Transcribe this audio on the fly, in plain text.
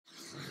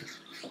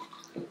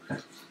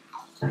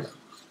Design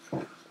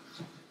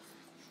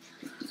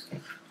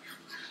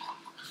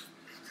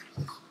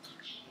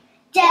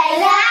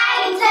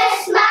to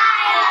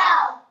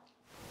smile!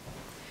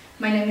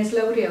 My name is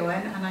Lowry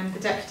Owen and I'm the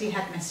Deputy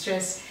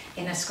Headmistress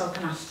in Ysgol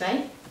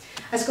Penalltau.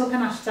 Ysgol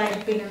Penalltau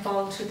have been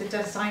involved with the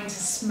Design to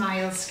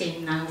Smile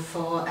scheme now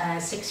for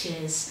 6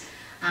 years,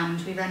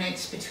 and we run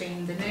it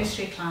between the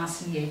nursery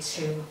class and Year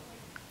 2.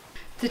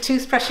 The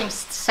toothbrushing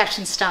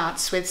session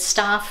starts with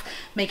staff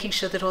making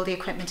sure that all the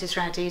equipment is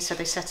ready, so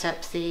they set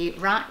up the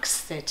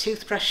racks, the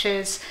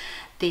toothbrushes,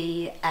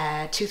 the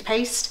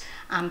toothpaste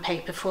and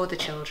paper for the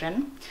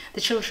children.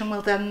 The children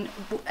will then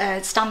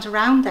stand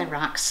around their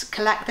racks,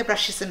 collect the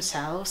brushes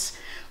themselves,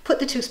 put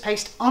the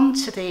toothpaste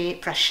onto the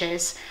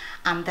brushes,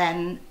 and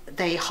then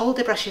they hold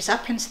the brushes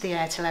up into the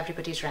air till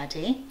everybody's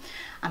ready.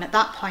 And at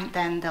that point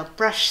then they'll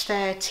brush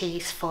their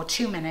teeth for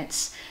 2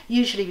 minutes.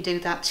 Usually we do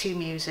that to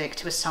music,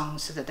 to a song,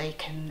 so that they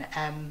can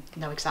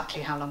know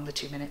exactly how long the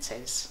 2 minutes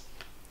is.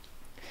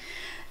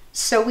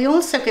 So we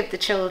also give the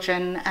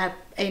children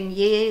in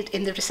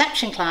the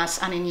reception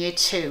class and in Year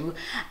 2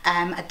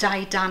 a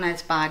dau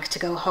dannedd bag to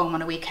go home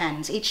on a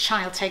weekend. Each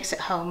child takes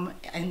it home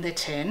in their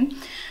turn.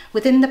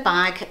 Within the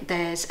bag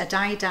there's a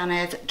dau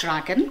dannedd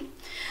dragon.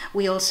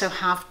 We also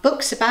have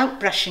books about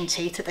brushing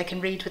teeth that they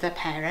can read with their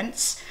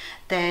parents.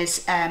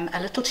 There's a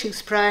little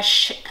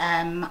toothbrush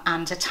and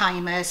a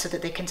timer so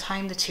that they can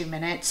time the 2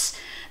 minutes.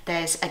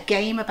 There's a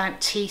game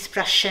about teeth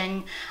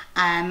brushing,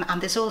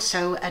 and there's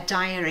also a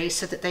diary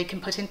so that they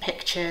can put in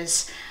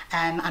pictures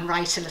and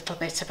write a little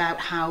bit about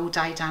how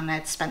dau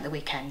dannedd spent the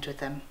weekend with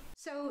them.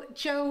 So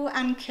Joe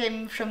and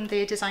Kim from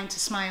the Design to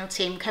Smile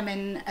team come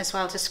in as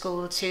well to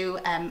school to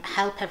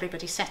help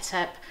everybody set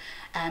up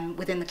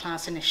within the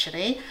class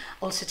initially,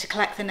 also to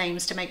collect the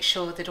names to make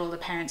sure that all the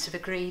parents have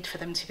agreed for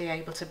them to be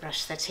able to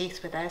brush their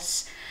teeth with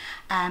us.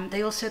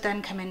 They also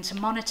then come in to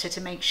monitor to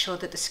make sure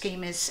that the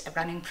scheme is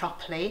running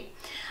properly,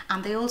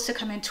 and they also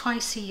come in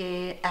twice a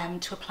year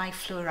to apply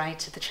fluoride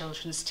to the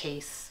children's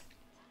teeth.